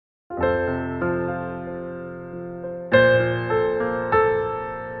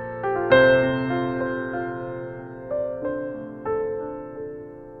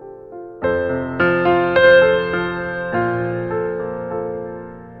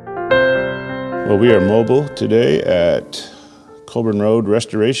Well, we are mobile today at Colburn Road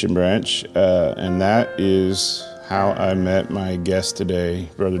Restoration Branch, and that is how I met my guest today,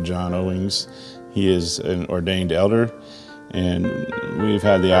 Brother John Owings. He is an ordained elder, and we've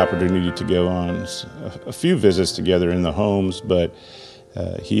had the opportunity to go on a few visits together in the homes, but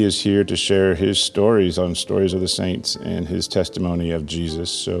he is here to share his stories on Stories of the Saints and his testimony of Jesus.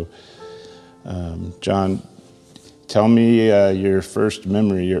 So, John, tell me your first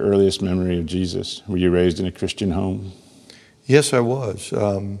memory, your earliest memory of Jesus. Were you raised in a Christian home? Yes, I was.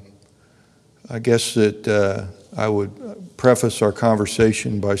 I guess that I would preface our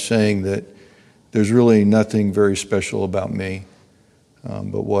conversation by saying that there's really nothing very special about me.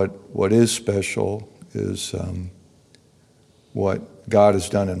 But what is special is what God has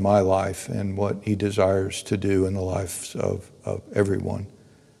done in my life and what He desires to do in the lives of everyone.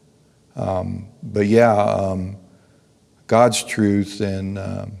 God's truth and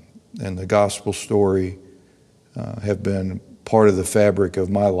the gospel story have been part of the fabric of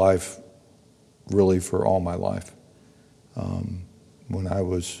my life, really for all my life. When I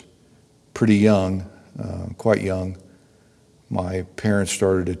was pretty young, quite young, my parents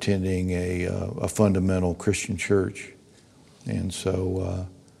started attending a fundamental Christian church, and so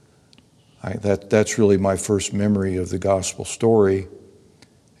that's really my first memory of the gospel story.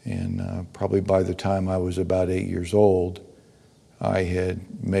 And probably by the time I was about 8 years old, I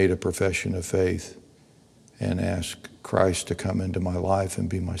had made a profession of faith and asked Christ to come into my life and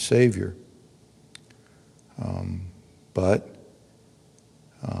be my Savior. But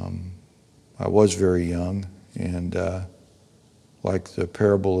I was very young, and like the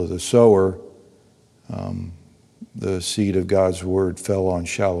parable of the sower, the seed of God's word fell on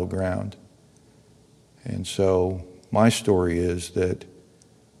shallow ground. And so my story is that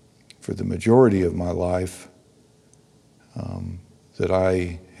for the majority of my life, that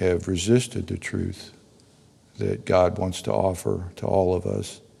I have resisted the truth that God wants to offer to all of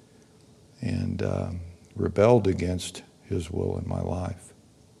us, and rebelled against His will in my life.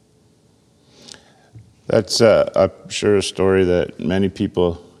 That's, I'm sure, a story that many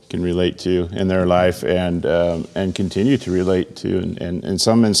people can relate to in their life and continue to relate to. And in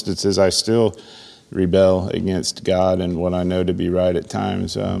some instances, I still rebel against God and what I know to be right at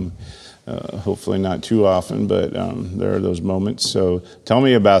times. Hopefully not too often, but there are those moments. So tell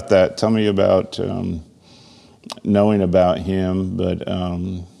me about that. Tell me about knowing about Him, but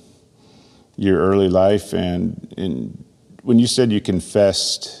your early life. And when you said you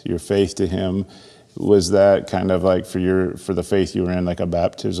confessed your faith to Him, was that kind of like for the faith you were in, like a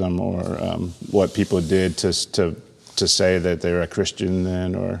baptism, or what people did to say that they're a Christian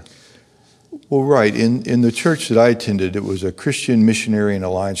then, or? Well, right. In the church that I attended, it was a Christian Missionary and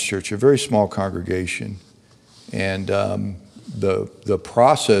Alliance church, a very small congregation. And the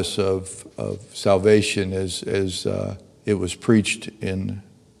process of salvation as it was preached in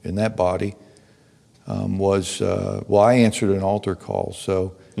that body was, I answered an altar call.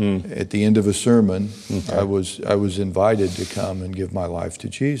 So at the end of a sermon, okay, I was invited to come and give my life to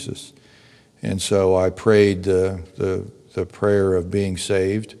Jesus. And so I prayed the prayer of being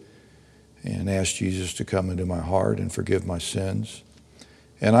saved and asked Jesus to come into my heart and forgive my sins.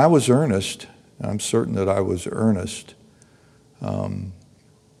 And I was earnest. I'm certain that I was earnest. In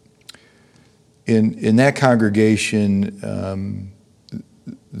that congregation,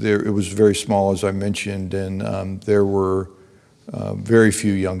 it was very small, as I mentioned, and there were very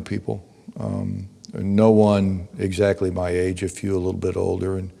few young people. No one exactly my age, a few a little bit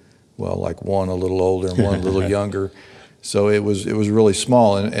older, and like one a little older and one a little younger. So it was really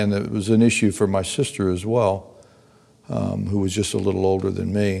small, and it was an issue for my sister as well, who was just a little older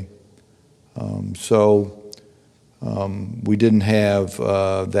than me. We didn't have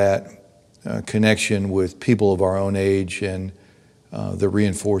that connection with people of our own age and the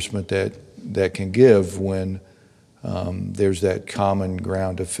reinforcement that can give when there's that common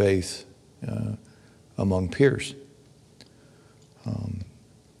ground of faith among peers.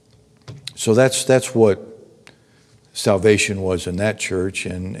 So that's what salvation was in that church,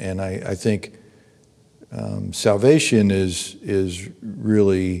 and I think salvation is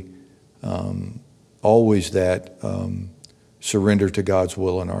really always that surrender to God's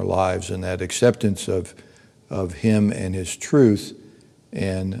will in our lives, and that acceptance of Him and His truth,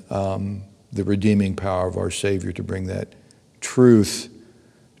 and the redeeming power of our Savior to bring that truth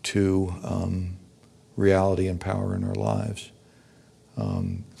to reality and power in our lives.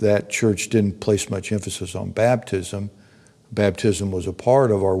 That church didn't place much emphasis on baptism. Baptism was a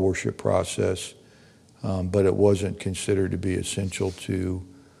part of our worship process, but it wasn't considered to be essential to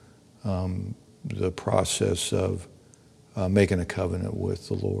the process of making a covenant with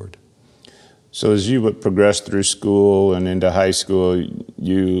the Lord. So as you would progress through school and into high school,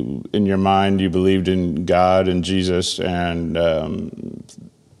 you, in your mind, you believed in God and Jesus, and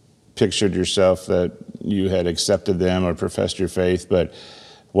pictured yourself that you had accepted them or professed your faith, but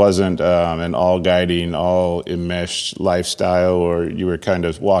wasn't an all-guiding, all-enmeshed lifestyle, or you were kind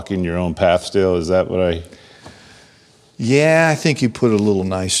of walking your own path still? Is that what I... Yeah, I think you put it a little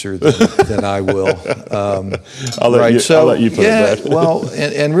nicer than I will. I'll let you put it back. Well,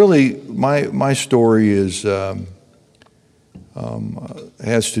 and really, my story is has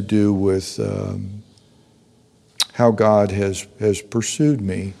to do with how God has pursued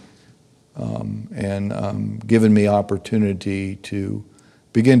me and given me opportunity to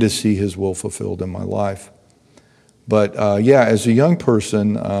begin to see His will fulfilled in my life. But as a young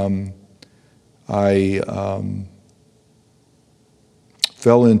person, I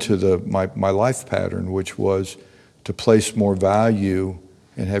fell into my life pattern, which was to place more value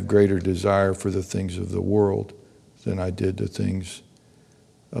and have greater desire for the things of the world than I did the things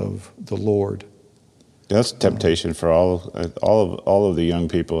of the Lord. That's temptation for all of the young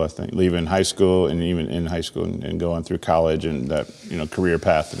people, I think, leaving high school and even in high school and going through college and that career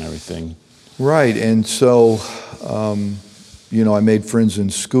path and everything. Right, and so I made friends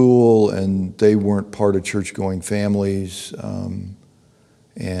in school, and they weren't part of church-going families.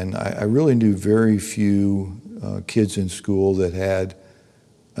 And I really knew very few kids in school that had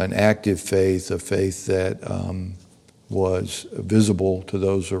an active faith, a faith that was visible to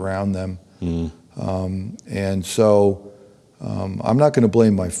those around them. And so I'm not going to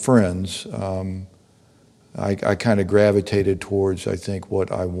blame my friends. I kind of gravitated towards, I think,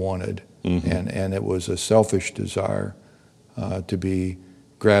 what I wanted. And it was a selfish desire to be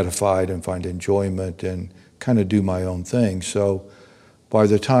gratified and find enjoyment and kind of do my own thing. So by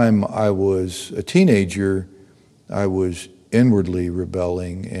the time I was a teenager, I was inwardly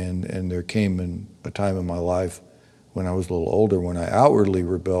rebelling, and there came a time in my life when I was a little older when I outwardly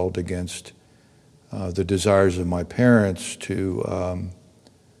rebelled against the desires of my parents to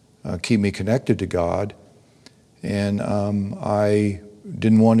keep me connected to God. And I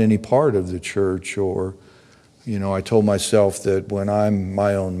didn't want any part of the church, or I told myself that when I'm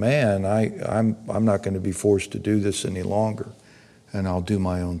my own man, I'm not going to be forced to do this any longer, and I'll do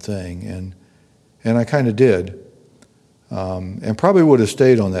my own thing. And I kind of did. And probably would have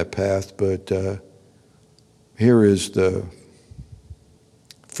stayed on that path, but here is the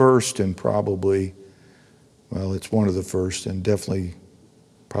first and probably, it's one of the first and definitely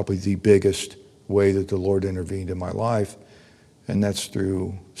probably the biggest way that the Lord intervened in my life, and that's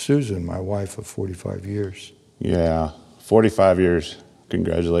through Susan, my wife of 45 years. Yeah, 45 years.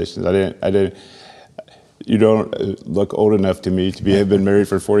 Congratulations. I didn't. You don't look old enough to me to have been married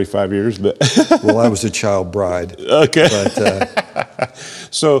for 45 years, but well, I was a child bride. Okay. But,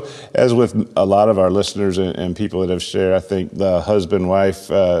 so, as with a lot of our listeners and people that have shared, I think the husband-wife,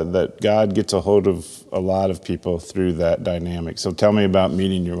 that God gets a hold of a lot of people through that dynamic. So tell me about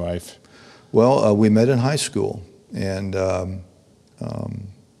meeting your wife. Well, we met in high school, and I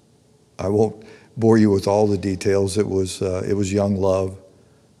won't bore you with all the details. It was young love.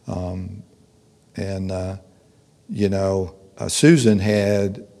 Susan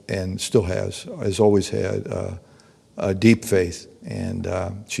had, and still has always had, a deep faith, and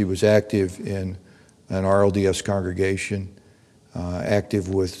she was active in an RLDS congregation,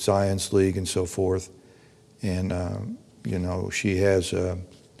 active with Zion's League and so forth, and she has a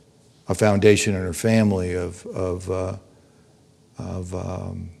foundation in her family of a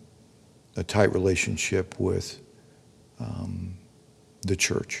tight relationship with the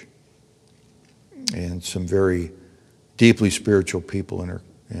church, and some very deeply spiritual people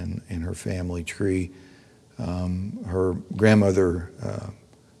in her family tree. Her grandmother,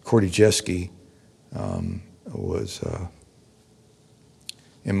 Cordy Jeske, was,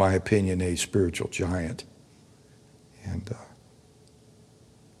 in my opinion, a spiritual giant, and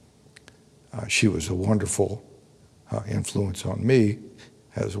she was a wonderful influence on me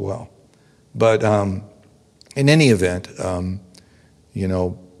as well. But in any event,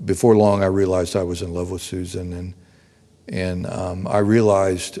 before long, I realized I was in love with Susan, and I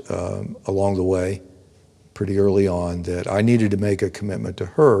realized along the way, pretty early on, that I needed to make a commitment to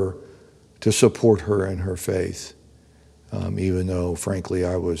her to support her in her faith. Even though, frankly,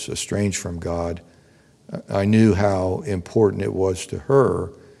 I was estranged from God, I knew how important it was to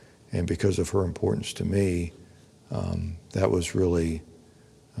her, and because of her importance to me, that was really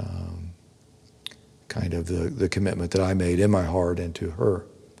kind of the commitment that I made in my heart and to her.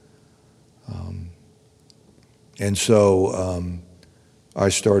 And so I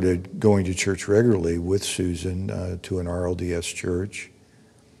started going to church regularly with Susan to an RLDS church.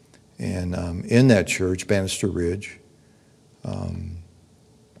 And in that church, Bannister Ridge,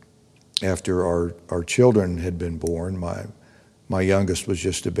 after our children had been born, my youngest was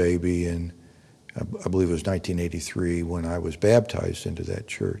just a baby, and I believe it was 1983 when I was baptized into that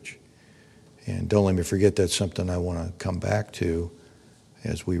church. And don't let me forget, that's something I want to come back to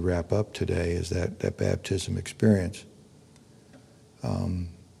as we wrap up today, is that baptism experience.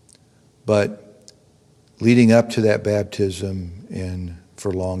 But leading up to that baptism and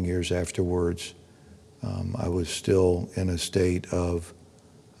for long years afterwards, I was still in a state of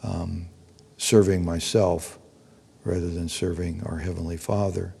serving myself rather than serving our Heavenly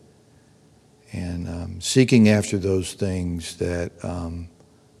Father, and seeking after those things that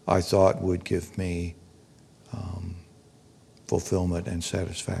I thought would give me fulfillment and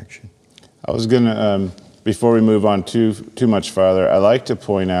satisfaction. I was going to, before we move on too much farther, I like to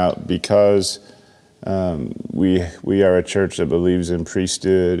point out, because we are a church that believes in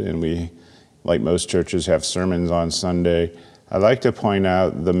priesthood, and we, like most churches, have sermons on Sunday. I like to point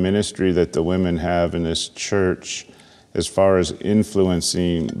out the ministry that the women have in this church as far as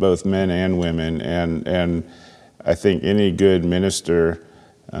influencing both men and women. And I think any good minister,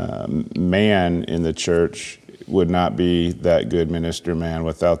 man in the church, would not be that good minister man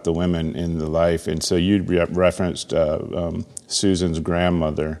without the women in the life. And so you referenced Susan's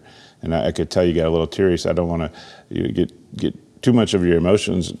grandmother, and I could tell you got a little teary, so I don't want to get too much of your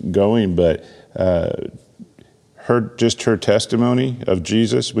emotions going, but her testimony of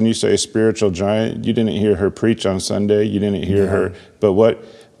Jesus, when you say a spiritual giant, you didn't hear her preach on Sunday, you didn't hear her, but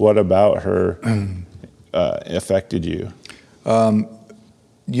what about her affected you?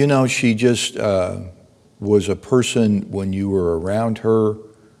 She just was a person, when you were around her,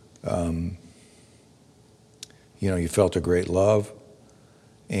 you felt a great love,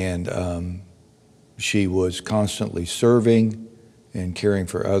 and she was constantly serving and caring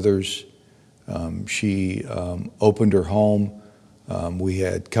for others. She opened her home. We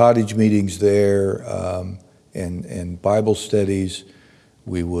had cottage meetings there, and Bible studies.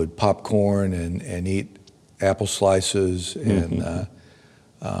 We would popcorn and eat apple slices, and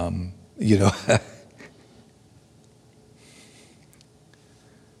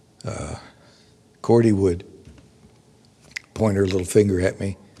Cordy would point her little finger at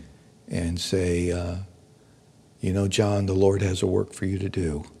me and say, John, the Lord has a work for you to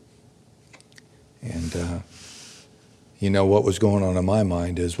do. And what was going on in my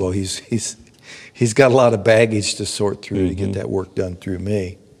mind is, well, he's got a lot of baggage to sort through to get that work done through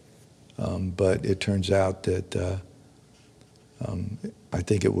me. But it turns out that I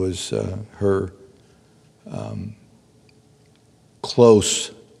think it was her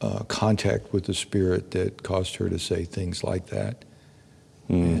close contact with the Spirit that caused her to say things like that.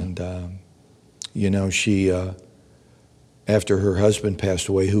 And she, after her husband passed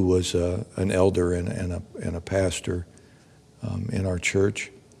away, who was an elder and a pastor in our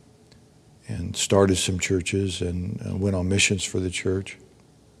church, and started some churches and went on missions for the church.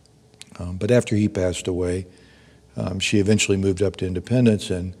 But after he passed away, she eventually moved up to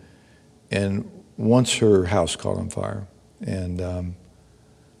Independence, and once her house caught on fire, and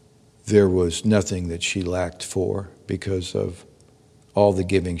there was nothing that she lacked for because of all the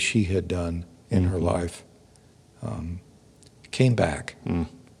giving she had done in her life. Came back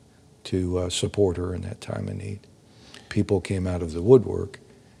to support her in that time of need. People came out of the woodwork,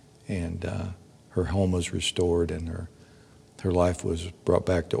 and her home was restored, and her life was brought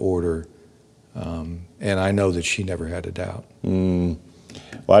back to order. And I know that she never had a doubt. Well,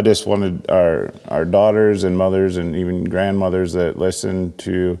 I just wanted our daughters and mothers and even grandmothers that listen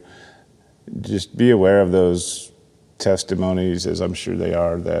to just be aware of those testimonies, as I'm sure they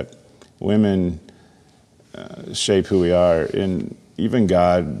are, that women shape who we are. And even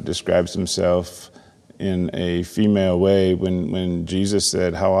God describes himself in a female way when Jesus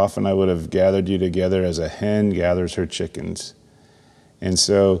said, how often I would have gathered you together as a hen gathers her chickens. And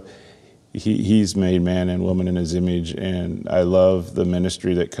so he's made man and woman in his image, and I love the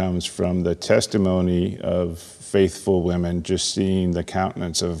ministry that comes from the testimony of faithful women, just seeing the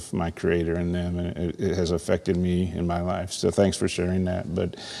countenance of my Creator in them, and it has affected me in my life. So thanks for sharing that.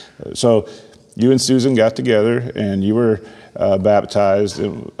 But so you and Susan got together, and you were baptized.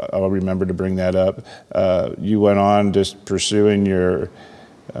 I'll remember to bring that up. You went on just pursuing your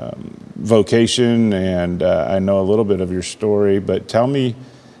vocation, and I know a little bit of your story, but tell me,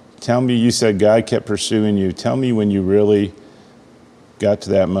 you said God kept pursuing you. Tell me when you really got to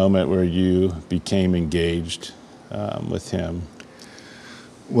that moment where you became engaged with him.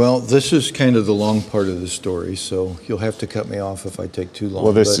 Well, this is kind of the long part of the story, so you'll have to cut me off if I take too long.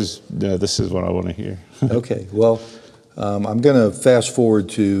 Well, this is what I want to hear. Okay. Well, I'm going to fast forward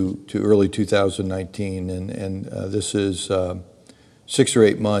to early 2019, and this is 6 or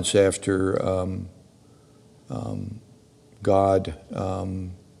 8 months after God's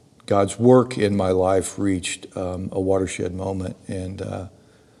work in my life reached a watershed moment, and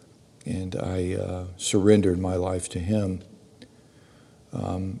I surrendered my life to Him.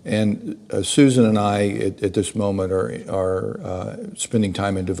 And Susan and I, at this moment, are spending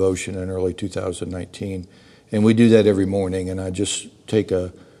time in devotion in early 2019, and we do that every morning. And I just take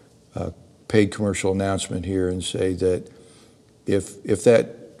a paid commercial announcement here and say that if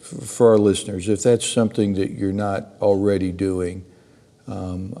that, for our listeners, if that's something that you're not already doing,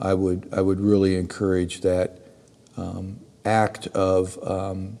 I would really encourage that act of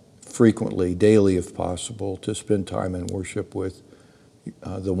frequently, daily if possible, to spend time in worship with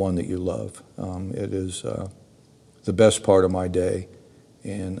the one that you love. It is the best part of my day,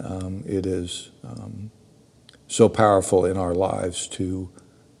 and it is so powerful in our lives to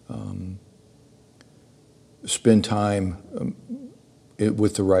spend time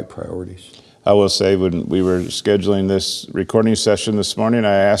with the right priorities. I will say, when we were scheduling this recording session this morning,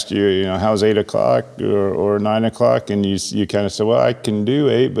 I asked you, how's 8 o'clock or 9 o'clock? And you kind of said, well, I can do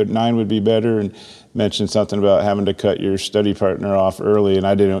 8, but 9 would be better, and mentioned something about having to cut your study partner off early. And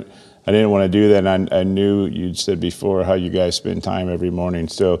I didn't want to do that. And I knew you'd said before how you guys spend time every morning.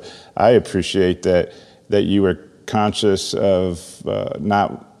 So I appreciate that you were conscious of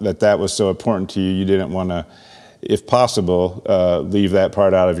not that was so important to you. You didn't want to, if possible, leave that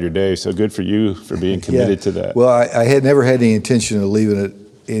part out of your day. So good for you for being committed to that. Well, I had never had any intention of leaving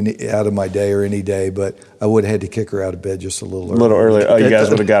it out of my day or any day, but I would have had to kick her out of bed just a little earlier. Oh, you guys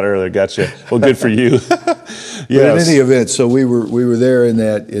would have got earlier. Gotcha. Well, good for you. But in any event, so we were there in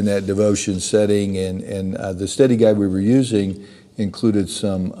that devotion setting, and the study guide we were using included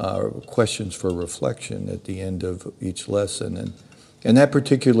some questions for reflection at the end of each lesson. And that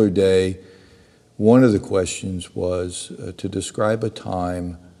particular day, one of the questions was to describe a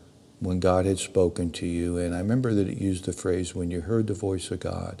time when God had spoken to you. And I remember that it used the phrase, when you heard the voice of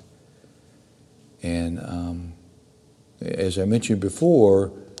God. And as I mentioned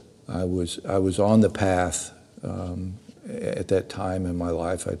before, I was on the path at that time in my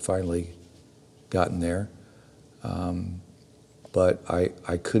life. I'd finally gotten there. But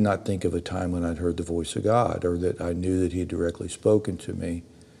I could not think of a time when I'd heard the voice of God, or that I knew that He had directly spoken to me.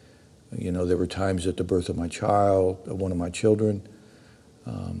 There were times at the birth of my child, one of my children,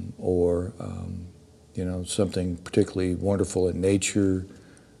 or something particularly wonderful in nature,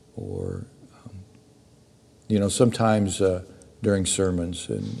 or sometimes during sermons,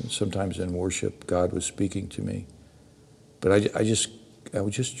 and sometimes in worship, God was speaking to me. But I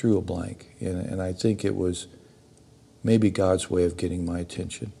just drew a blank, and I think it was maybe God's way of getting my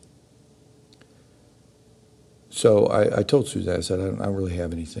attention. So I told Suzanne, I said, I don't really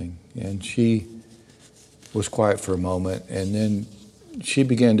have anything. And she was quiet for a moment, and then she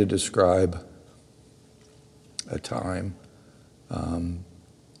began to describe a time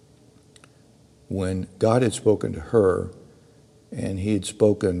when God had spoken to her, and He had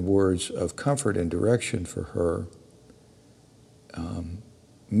spoken words of comfort and direction for her,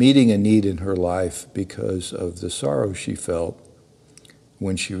 meeting a need in her life because of the sorrow she felt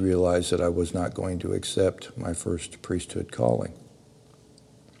when she realized that I was not going to accept my first priesthood calling.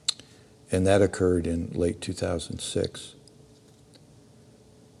 And that occurred in late 2006.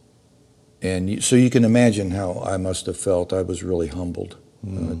 And so you can imagine how I must have felt. I was really humbled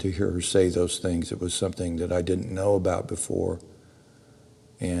to hear her say those things. It was something that I didn't know about before.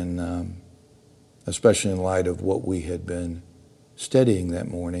 And especially in light of what we had been studying that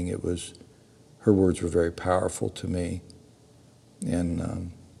morning, her words were very powerful to me. And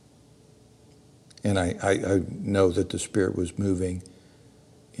I know that the Spirit was moving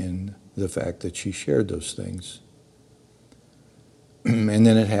in the fact that she shared those things. And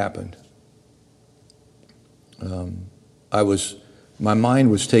then it happened. My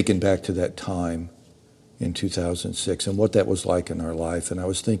mind was taken back to that time in 2006 and what that was like in our life. And I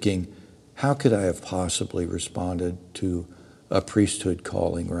was thinking, how could I have possibly responded to a priesthood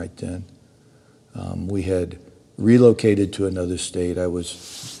calling right then? We had relocated to another state. I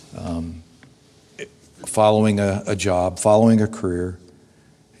was following a job, following a career,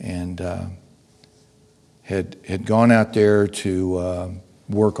 and had gone out there to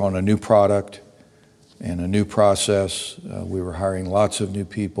work on a new product and a new process. We were hiring lots of new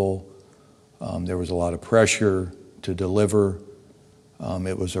people. There was a lot of pressure to deliver.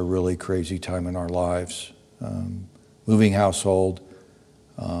 It was a really crazy time in our lives. Moving household.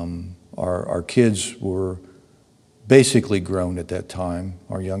 Our kids were basically grown at that time.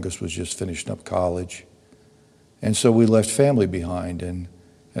 Our youngest was just finishing up college. And so we left family behind and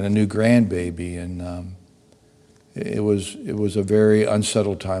a new grandbaby, and it was a very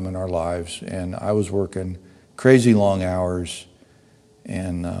unsettled time in our lives. And I was working crazy long hours,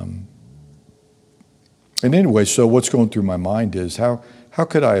 and anyway, so what's going through my mind is how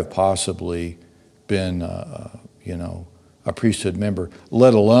could I have possibly been a priesthood member,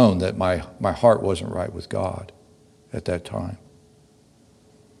 let alone that my heart wasn't right with God at that time.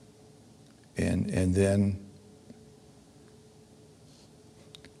 And then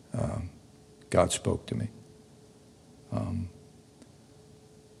God spoke to me.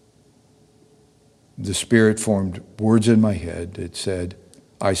 The Spirit formed words in my head. It said,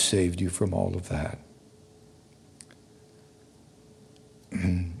 I saved you from all of that.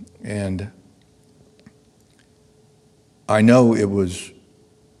 And I know it was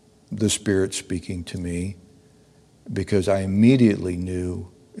the Spirit speaking to me because I immediately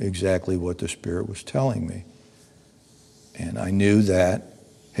knew exactly what the Spirit was telling me. And I knew that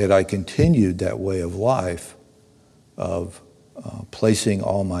had I continued that way of life, of placing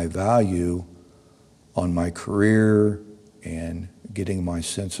all my value on my career and getting my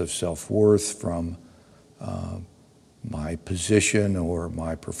sense of self-worth from my position or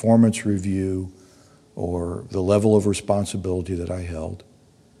my performance review or the level of responsibility that I held.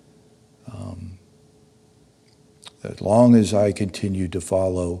 As long as I continued to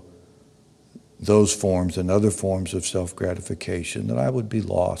follow those forms and other forms of self-gratification, that I would be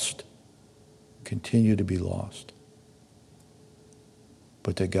lost, continue to be lost.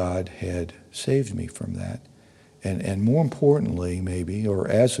 But that God had saved me from that. And more importantly, maybe, or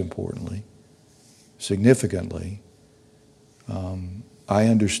as importantly, significantly, I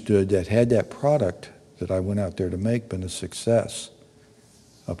understood that had that product that I went out there to make been a success,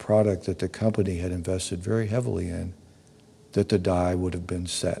 a product that the company had invested very heavily in, that the die would have been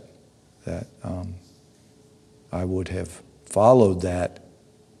set, that I would have followed that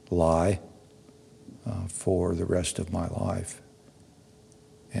lie for the rest of my life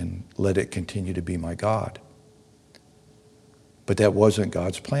and let it continue to be my God. But that wasn't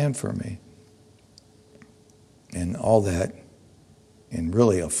God's plan for me. And all that, in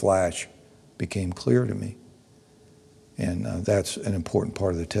really a flash, became clear to me. And that's an important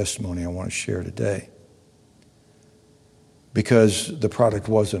part of the testimony I want to share today. Because the product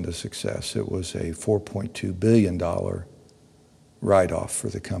wasn't a success. It was a $4.2 billion write-off for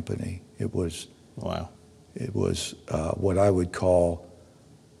the company. It was Wow. It was what I would call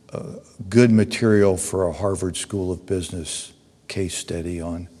good material for a Harvard School of Business case study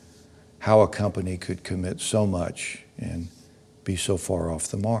on how a company could commit so much and be so far off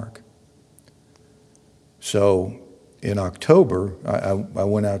the mark. So in October, I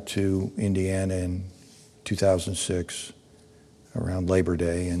went out to Indiana in 2006 around Labor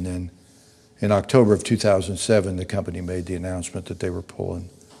Day, and then in October of 2007, the company made the announcement that they were pulling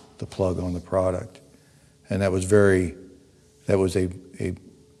the plug on the product. And that was a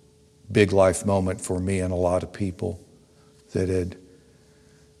big life moment for me and a lot of people that had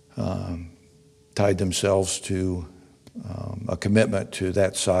tied themselves to a commitment to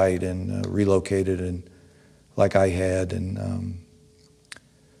that site and relocated, and like I had, and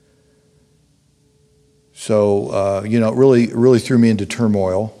so it really threw me into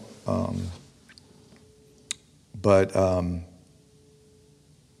turmoil. But I'll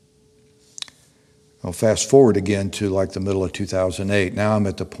fast forward again to like the middle of 2008. Now I'm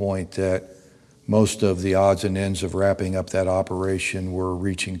at the point that most of the odds and ends of wrapping up that operation were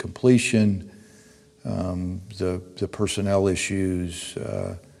reaching completion. The personnel issues,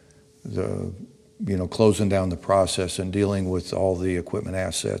 closing down the process and dealing with all the equipment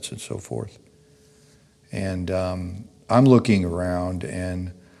assets and so forth. And I'm looking around,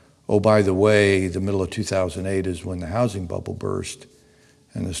 and oh, by the way, the middle of 2008 is when the housing bubble burst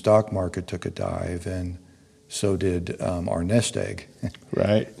and the stock market took a dive, and so did our nest egg.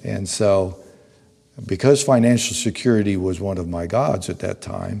 Right. And so because financial security was one of my gods at that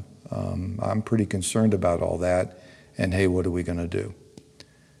time, I'm pretty concerned about all that. And hey, what are we going to do?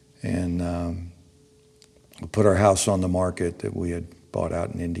 And we put our house on the market that we had bought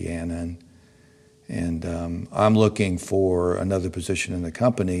out in Indiana, and I'm looking for another position in the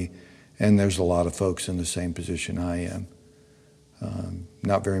company, and there's a lot of folks in the same position I am.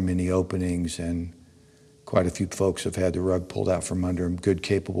 Not very many openings, and quite a few folks have had the rug pulled out from under them. Good,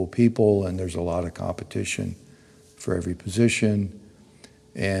 capable people, and there's a lot of competition for every position.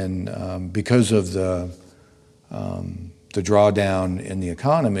 And because of the drawdown in the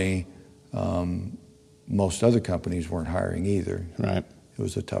economy, most other companies weren't hiring either. Right. It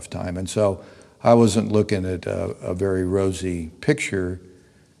was a tough time. And so I wasn't looking at a very rosy picture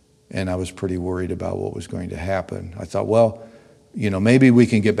and I was pretty worried about what was going to happen. I thought, well, maybe we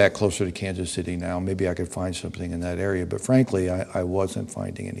can get back closer to Kansas City now. Maybe I could find something in that area. But frankly, I wasn't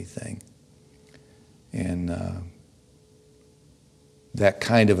finding anything. And that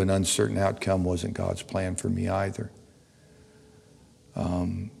kind of an uncertain outcome wasn't God's plan for me either.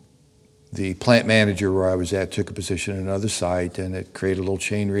 The plant manager where I was at took a position at another site, and it created a little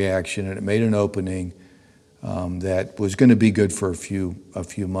chain reaction, and it made an opening that was going to be good for a few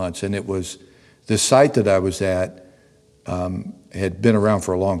months. And it was the site that I was at had been around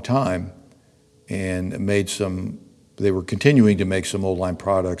for a long time, and they were continuing to make some old line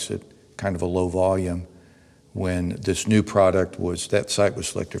products at kind of a low volume when this new product that site was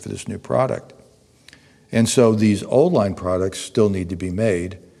selected for this new product. And so these old line products still need to be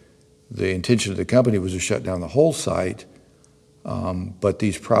made. The intention of the company was to shut down the whole site, but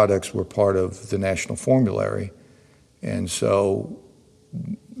these products were part of the national formulary. And so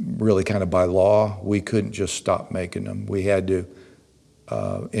really kind of by law, we couldn't just stop making them. We had to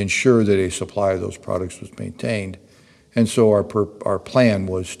ensure that a supply of those products was maintained. And so our plan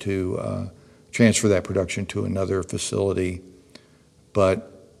was to transfer that production to another facility, but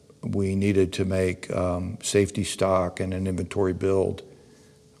we needed to make safety stock and an inventory build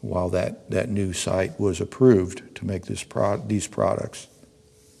while that new site was approved to make these products.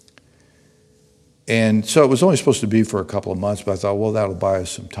 And so it was only supposed to be for a couple of months, but I thought, well, that'll buy us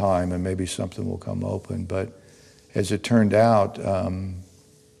some time and maybe something will come open. But as it turned out,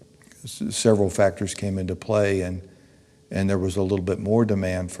 several factors came into play, and there was a little bit more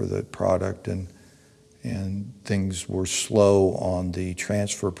demand for the product, and things were slow on the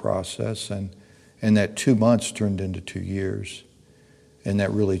transfer process, and that 2 months turned into 2 years. And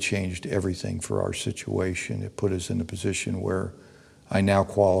that really changed everything for our situation. It put us in a position where I now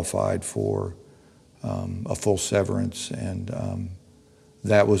qualified for a full severance, and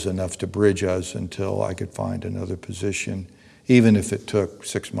that was enough to bridge us until I could find another position, even if it took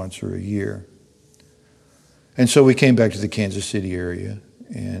 6 months or a year. And so we came back to the Kansas City area,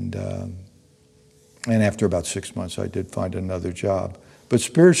 and after about 6 months, I did find another job. But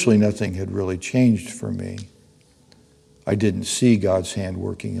spiritually, nothing had really changed for me. I didn't see God's hand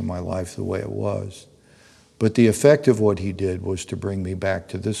working in my life the way it was. But the effect of what he did was to bring me back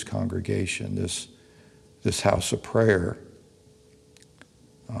to this congregation, this house of prayer.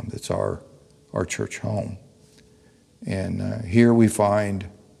 That's our church home. And here we find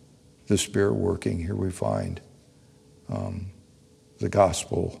the Spirit working. Here we find the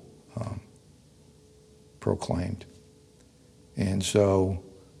gospel proclaimed. And so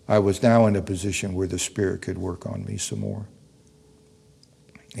I was now in a position where the Spirit could work on me some more.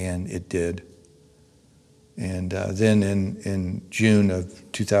 And it did. And then in June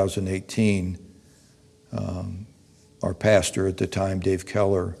of 2018, our pastor at the time, Dave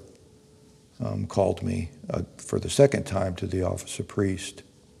Keller, called me for the second time to the office of priest.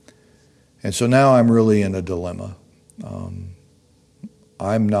 And so now I'm really in a dilemma.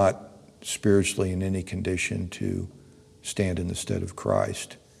 I'm not spiritually in any condition to stand in the stead of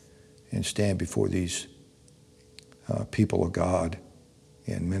Christ and stand before these people of God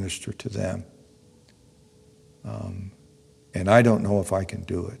and minister to them. And I don't know if I can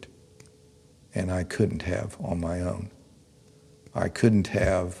do it. And I couldn't have on my own. I couldn't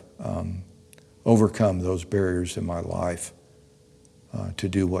have overcome those barriers in my life to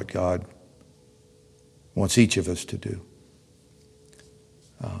do what God wants each of us to do.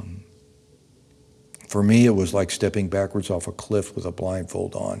 For me, it was like stepping backwards off a cliff with a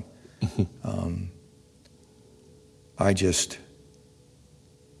blindfold on. I just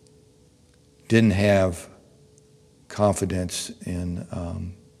didn't have confidence in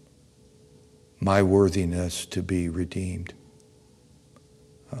my worthiness to be redeemed.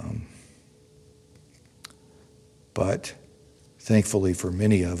 But thankfully for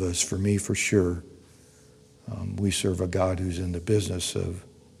many of us, for me for sure, we serve a God who's in the business of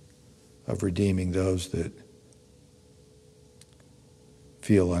redeeming those that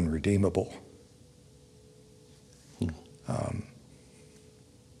feel unredeemable.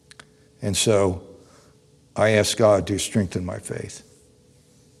 And so I asked God to strengthen my faith.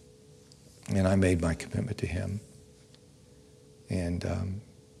 And I made my commitment to him. And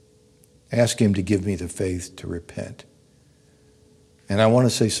asked him to give me the faith to repent. And I want to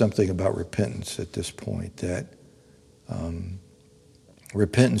say something about repentance at this point, that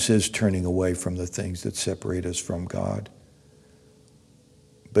repentance is turning away from the things that separate us from God.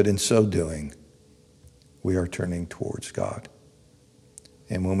 But in so doing, we are turning towards God.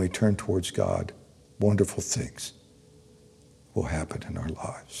 And when we turn towards God, wonderful things will happen in our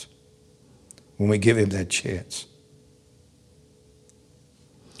lives when we give him that chance.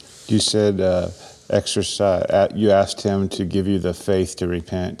 You said exercise. You asked him to give you the faith to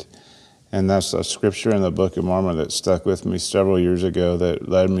repent, and that's a scripture in the Book of Mormon that stuck with me several years ago. That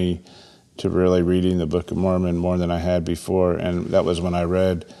led me to really reading the Book of Mormon more than I had before, and that was when I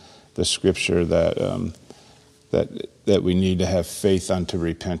read the scripture that that we need to have faith unto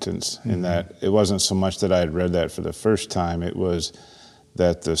repentance. Mm-hmm. And that it wasn't so much that I had read that for the first time; it was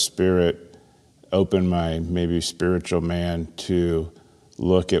that the Spirit opened my maybe spiritual man to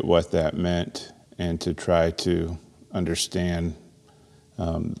look at what that meant and to try to understand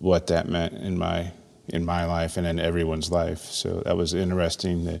what that meant in my life and in everyone's life. So that was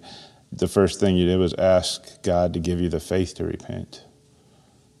interesting. The first thing you did was ask God to give you the faith to repent.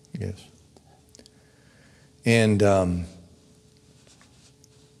 Yes. And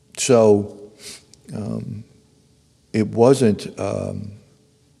so it wasn't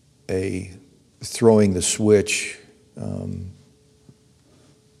a throwing the switch.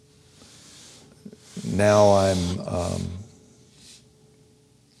 Now I'm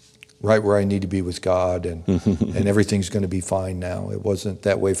right where I need to be with God, and and everything's going to be fine now. It wasn't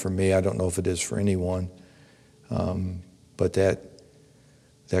that way for me. I don't know if it is for anyone, but that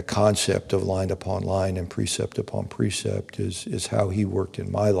concept of line upon line and precept upon precept is how he worked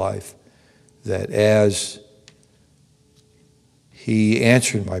in my life. That as he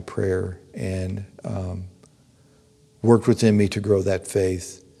answered my prayer and worked within me to grow that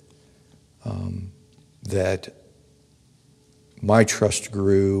faith, that my trust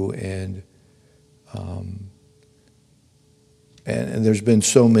grew, and there's been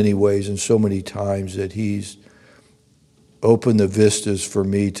so many ways and so many times that he's opened the vistas for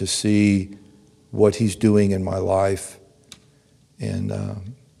me to see what he's doing in my life, and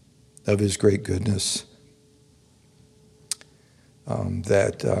of his great goodness.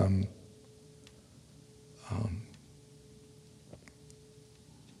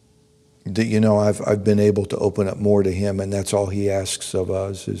 I've been able to open up more to him, and that's all he asks of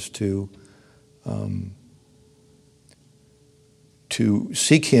us, is to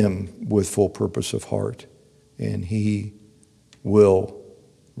seek him with full purpose of heart, and he will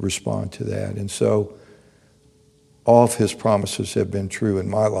respond to that. And so all of his promises have been true in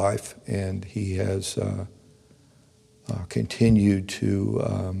my life, and he has continued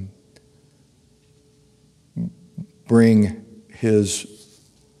to bring his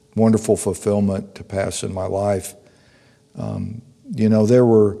wonderful fulfillment to pass in my life. There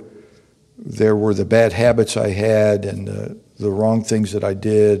were the bad habits I had, and the wrong things that I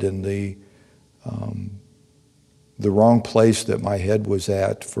did, and the wrong place that my head was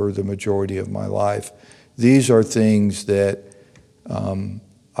at for the majority of my life. These are things that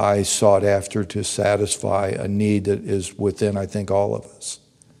I sought after to satisfy a need that is within, I think, all of us.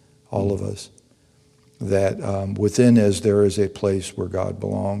 That within us there is a place where God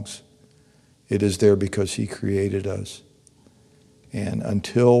belongs. It is there because he created us. And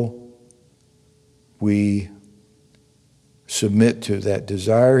until we submit to that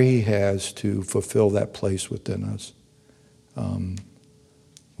desire he has to fulfill that place within us,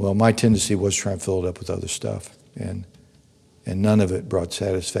 my tendency was to try and fill it up with other stuff, and none of it brought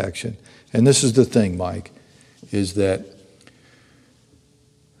satisfaction. And this is the thing, Mike, is that,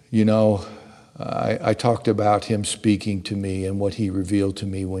 I talked about him speaking to me and what he revealed to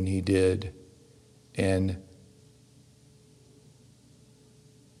me when he did. And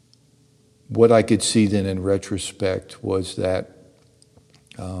what I could see then in retrospect was that,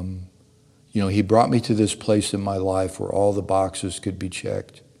 he brought me to this place in my life where all the boxes could be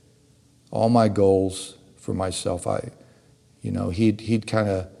checked, all my goals for myself. He'd kind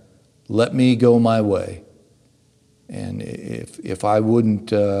of let me go my way. And if I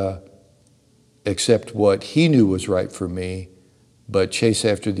wouldn't accept what he knew was right for me, but chase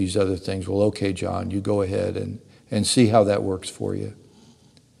after these other things, well, okay, John, you go ahead and see how that works for you.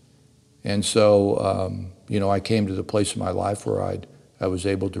 And so, I came to the place in my life where I was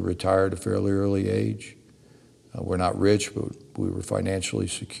able to retire at a fairly early age. We're not rich, but we were financially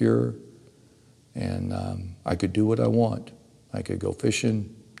secure. And I could do what I want. I could go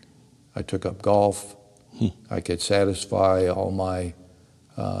fishing. I took up golf. I could satisfy all my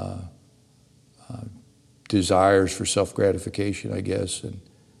desires for self-gratification, I guess, and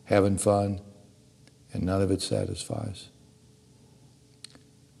having fun, and none of it satisfies.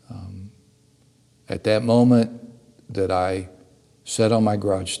 At that moment that I sat on my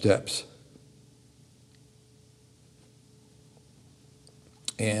garage steps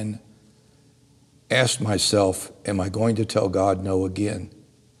and asked myself, am I going to tell God no again?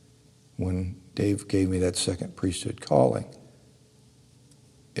 When Dave gave me that second priesthood calling,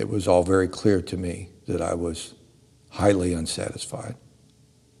 it was all very clear to me that I was highly unsatisfied.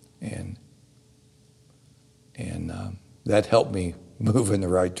 and that helped me move in the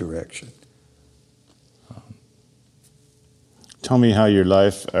right direction. Tell me how your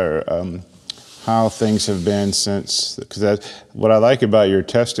life, or how things have been since, because what I like about your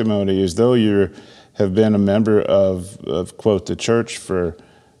testimony is though you have been a member of quote, the church for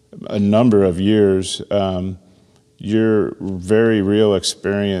a number of years, your very real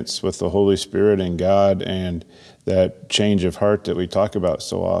experience with the Holy Spirit and God and that change of heart that we talk about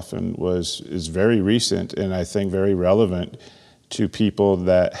so often is very recent, and I think very relevant to people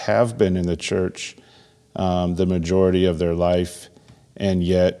that have been in the church the majority of their life and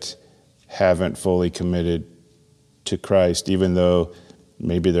yet haven't fully committed to Christ, even though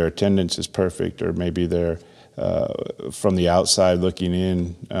maybe their attendance is perfect, or maybe they're from the outside looking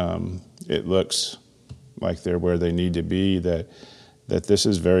in, it looks like they're where they need to be. That this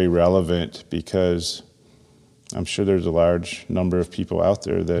is very relevant, because I'm sure there's a large number of people out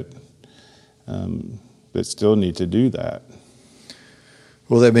there that still need to do that.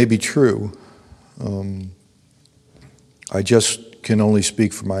 Well, that may be true. I just can only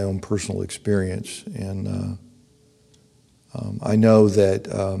speak from my own personal experience, and I know that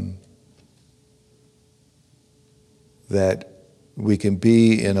that we can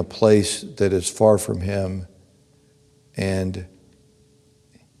be in a place that is far from Him, and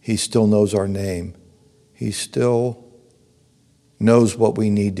He still knows our name. He still knows what we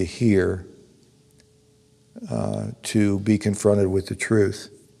need to hear to be confronted with the truth,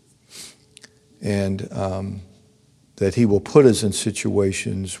 and that He will put us in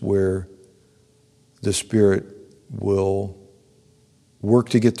situations where the Spirit will work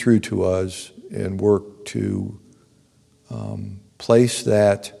to get through to us and work to place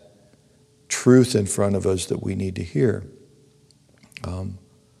that truth in front of us that we need to hear.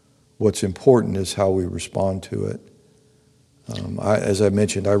 What's important is how we respond to it. As I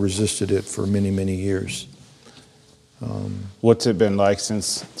mentioned, I resisted it for many, many years. What's it been like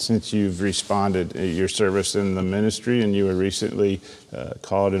since you've responded? Your service in the ministry, and you were recently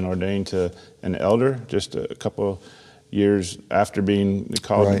called and ordained to an elder just a couple years after being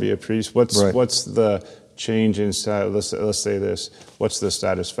called to be a priest. What's the change in status? Let's say this. What's the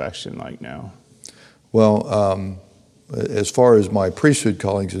satisfaction like now? Well, as far as my priesthood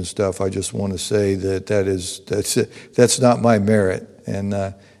callings and stuff, I just want to say that's not my merit.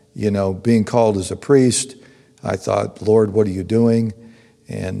 And being called as a priest, I thought, Lord, what are you doing?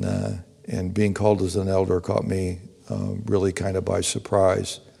 And being called as an elder caught me really kind of by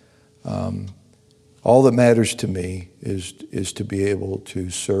surprise. All that matters to me is to be able to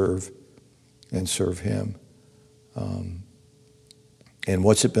serve and serve Him. And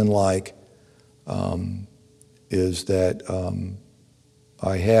what's it been like is that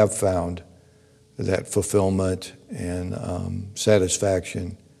I have found that fulfillment and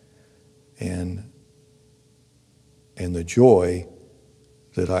satisfaction and the joy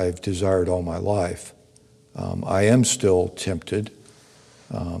that I've desired all my life. I am still tempted.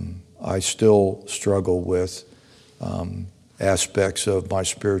 I still struggle with aspects of my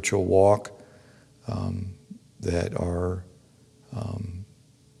spiritual walk that are,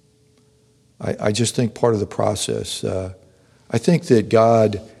 I just think, part of the process. I think that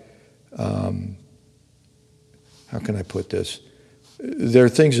God, how can I put this? There are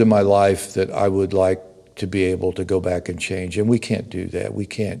things in my life that I would like to be able to go back and change, and we can't do that. We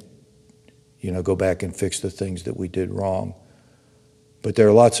can't, go back and fix the things that we did wrong. But there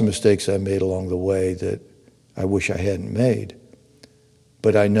are lots of mistakes I made along the way that I wish I hadn't made.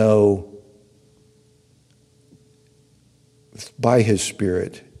 But I know by His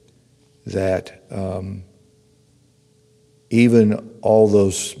Spirit that even all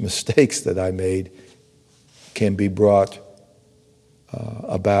those mistakes that I made can be brought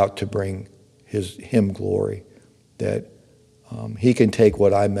about to bring Him glory, that He can take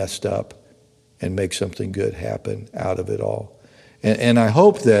what I messed up and make something good happen out of it all. And I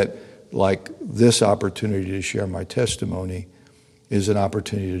hope that, like this opportunity to share my testimony is an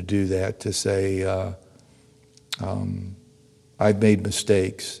opportunity to do that, to say, I've made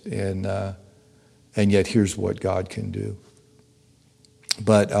mistakes, and yet here's what God can do.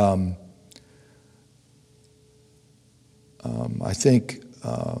 But I think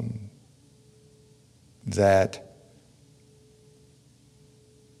that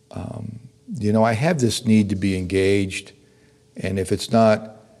I have this need to be engaged, and if it's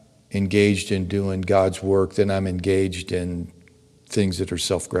not engaged in doing God's work, then I'm engaged in things that are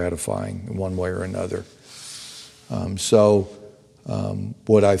self-gratifying in one way or another. So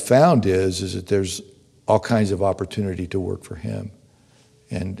what I found is that there's all kinds of opportunity to work for Him,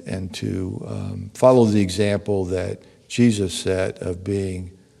 and to follow the example that Jesus set of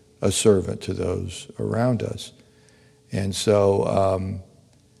being a servant to those around us. And so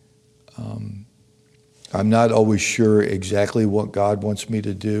I'm not always sure exactly what God wants me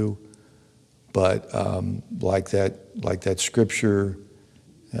to do, but like that scripture,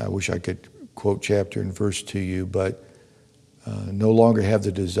 I wish I could quote chapter and verse to you, but no longer have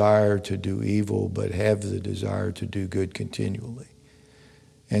the desire to do evil, but have the desire to do good continually.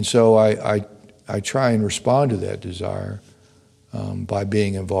 And so I try and respond to that desire by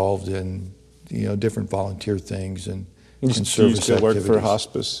being involved in different volunteer things and service Do you still activities. work for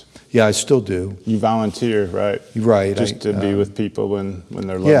hospice? Yeah, I still do. You volunteer, right? Right. Just to be with people when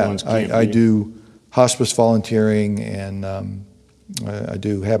their loved ones can't be. I do hospice volunteering, and I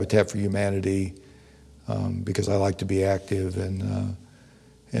do Habitat for Humanity because I like to be active, and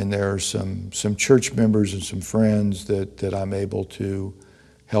there are some church members and some friends that I'm able to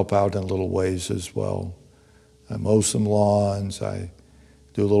help out in little ways as well. I mow some lawns, I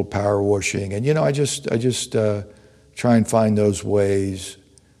do a little power washing, and I just try and find those ways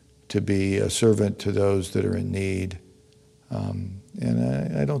to be a servant to those that are in need.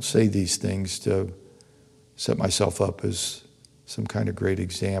 And I don't say these things to set myself up as some kind of great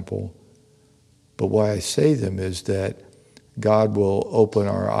example, but why I say them is that God will open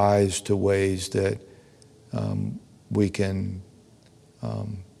our eyes to ways that we can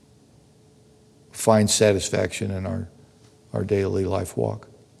find satisfaction in our daily life walk.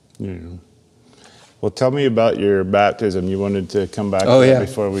 Yeah. Well, tell me about your baptism. You wanted to come back to that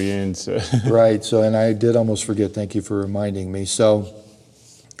before we end. So. Right. So, and I did almost forget. Thank you for reminding me. So,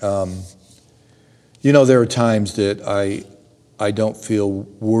 there are times that I don't feel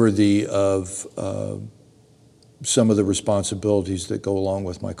worthy of some of the responsibilities that go along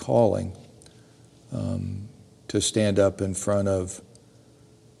with my calling, to stand up in front of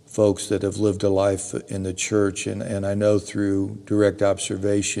folks that have lived a life in the church, and I know through direct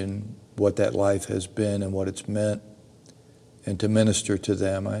observation what that life has been and what it's meant, and to minister to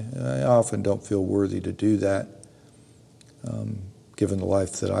them. I often don't feel worthy to do that, given the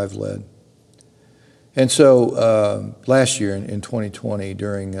life that I've led. And so last year in 2020,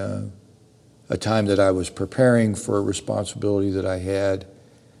 during a time that I was preparing for a responsibility that I had,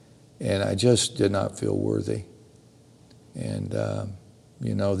 and I just did not feel worthy. And,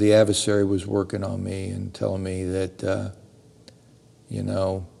 the adversary was working on me and telling me that,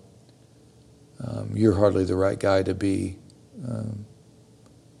 you're hardly the right guy to be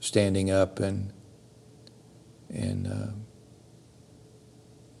standing up and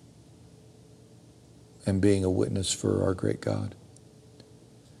being a witness for our great God.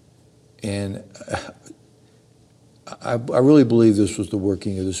 And I really believe this was the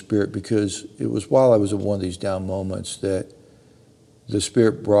working of the Spirit, because it was while I was in one of these down moments that the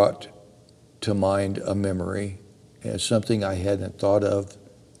Spirit brought to mind a memory as something I hadn't thought of,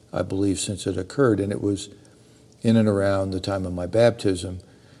 I believe, since it occurred. And it was in and around the time of my baptism.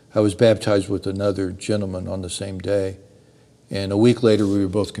 I was baptized with another gentleman on the same day. And a week later, we were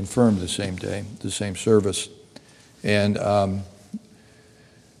both confirmed the same day, the same service. And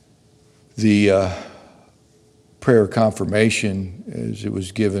the prayer of confirmation, as it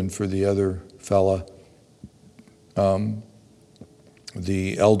was given for the other fella,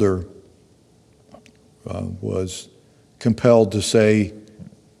 the elder was compelled to say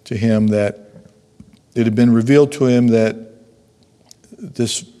to him that it had been revealed to him that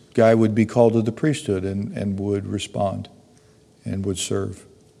this guy would be called to the priesthood and would respond and would serve.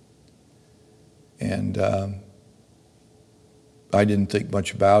 And I didn't think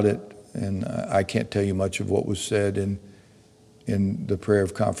much about it, and I can't tell you much of what was said in the prayer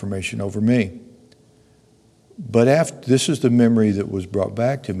of confirmation over me. But this is the memory that was brought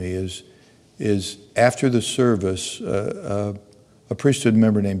back to me is after the service, a priesthood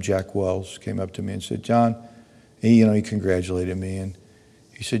member named Jack Wells came up to me and said, John, he congratulated me, and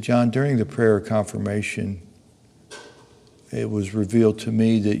he said, John, during the prayer of confirmation, it was revealed to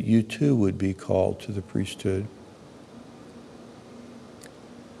me that you too would be called to the priesthood,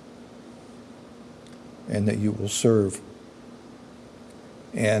 and that you will serve.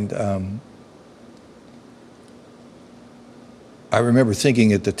 And I remember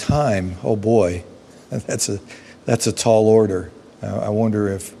thinking at the time, oh boy, that's a tall order. I wonder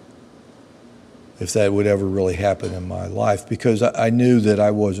if that would ever really happen in my life, because I knew that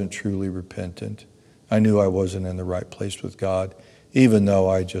I wasn't truly repentant. I knew I wasn't in the right place with God, even though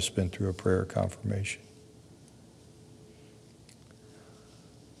I'd just been through a prayer of confirmation.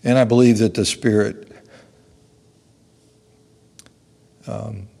 And I believe that the Spirit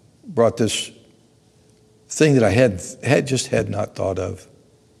brought this thing that I had not thought of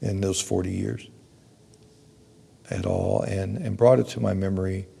in those 40 years at all, and brought it to my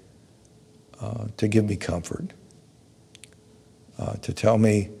memory to give me comfort, to tell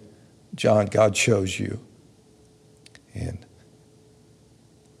me, John, God chose you,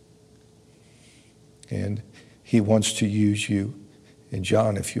 and He wants to use you, and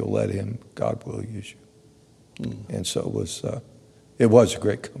John, if you'll let Him, God will use you. And so it was a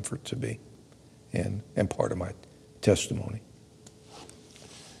great comfort to me, and part of my testimony.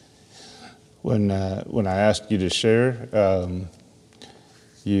 When I asked you to share,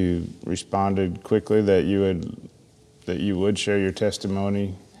 you responded quickly that you would share your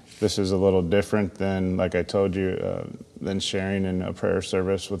testimony. This is a little different than, like I told you, than sharing in a prayer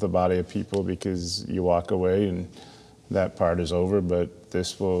service with a body of people, because you walk away and that part is over. But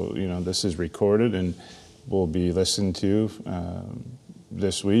this this is recorded and will be listened to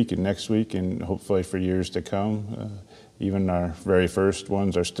this week and next week, and hopefully for years to come. Even our very first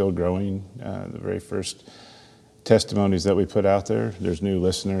ones are still growing. The very first testimonies that we put out there, there's new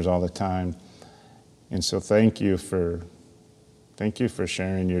listeners all the time. And so thank you for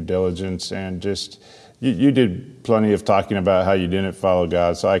sharing your diligence, and just you did plenty of talking about how you didn't follow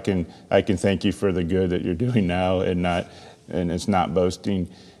God. So I can thank you for the good that you're doing now, and it's not boasting.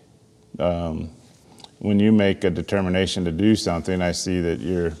 When you make a determination to do something, I see that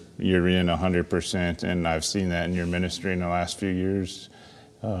you're in 100%, and I've seen that in your ministry in the last few years.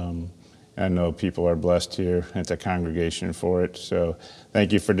 I know people are blessed here at the congregation for it. So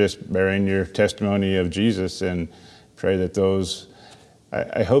thank you for just bearing your testimony of Jesus, and pray that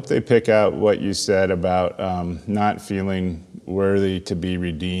I hope they pick out what you said about not feeling worthy to be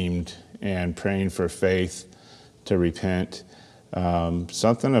redeemed and praying for faith to repent.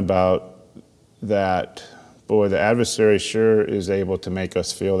 Something about that, boy, the adversary sure is able to make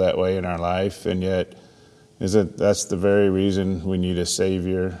us feel that way in our life, and yet that's the very reason we need a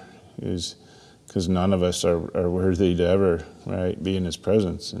Savior, is because none of us are worthy to ever, right, be in His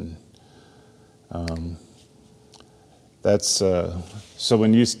presence. And that's so.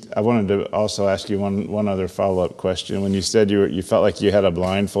 I wanted to also ask you one other follow-up question. When you said you felt like you had a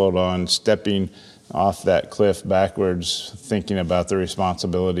blindfold on, stepping off that cliff backwards, thinking about the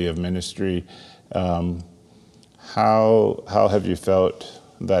responsibility of ministry, how have you felt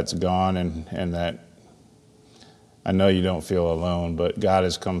that's gone, and that, I know you don't feel alone, but God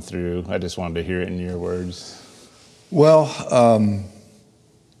has come through? I just wanted to hear it in your words. Well,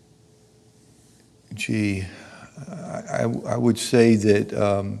 I would say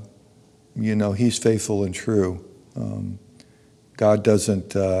that, He's faithful and true. God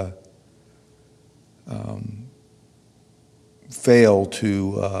doesn't fail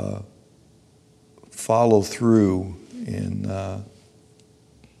to follow through in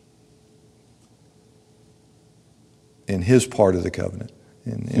His part of the covenant,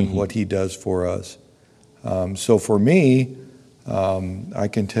 in what He does for us. So for me, I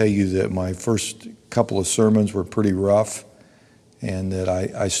can tell you that my first couple of sermons were pretty rough, and that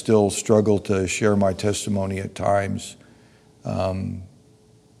I still struggle to share my testimony at times.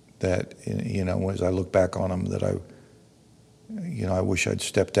 That, as I look back on them, that I wish I'd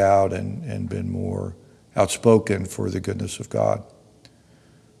stepped out and been more outspoken for the goodness of God.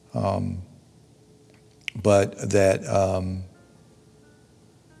 But that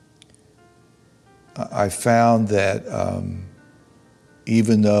I found that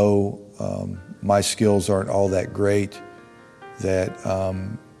even though my skills aren't all that great, that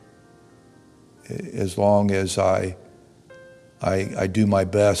as long as I do my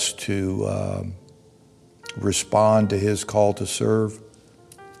best to respond to His call to serve,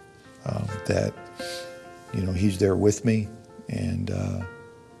 that He's there with me, and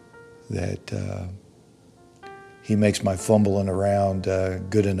that He makes my fumbling around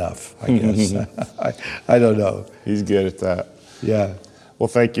good enough, I guess. I don't know. He's good at that. Yeah. Well,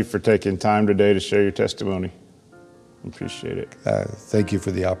 thank you for taking time today to share your testimony. Appreciate it. Thank you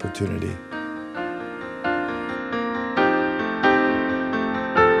for the opportunity.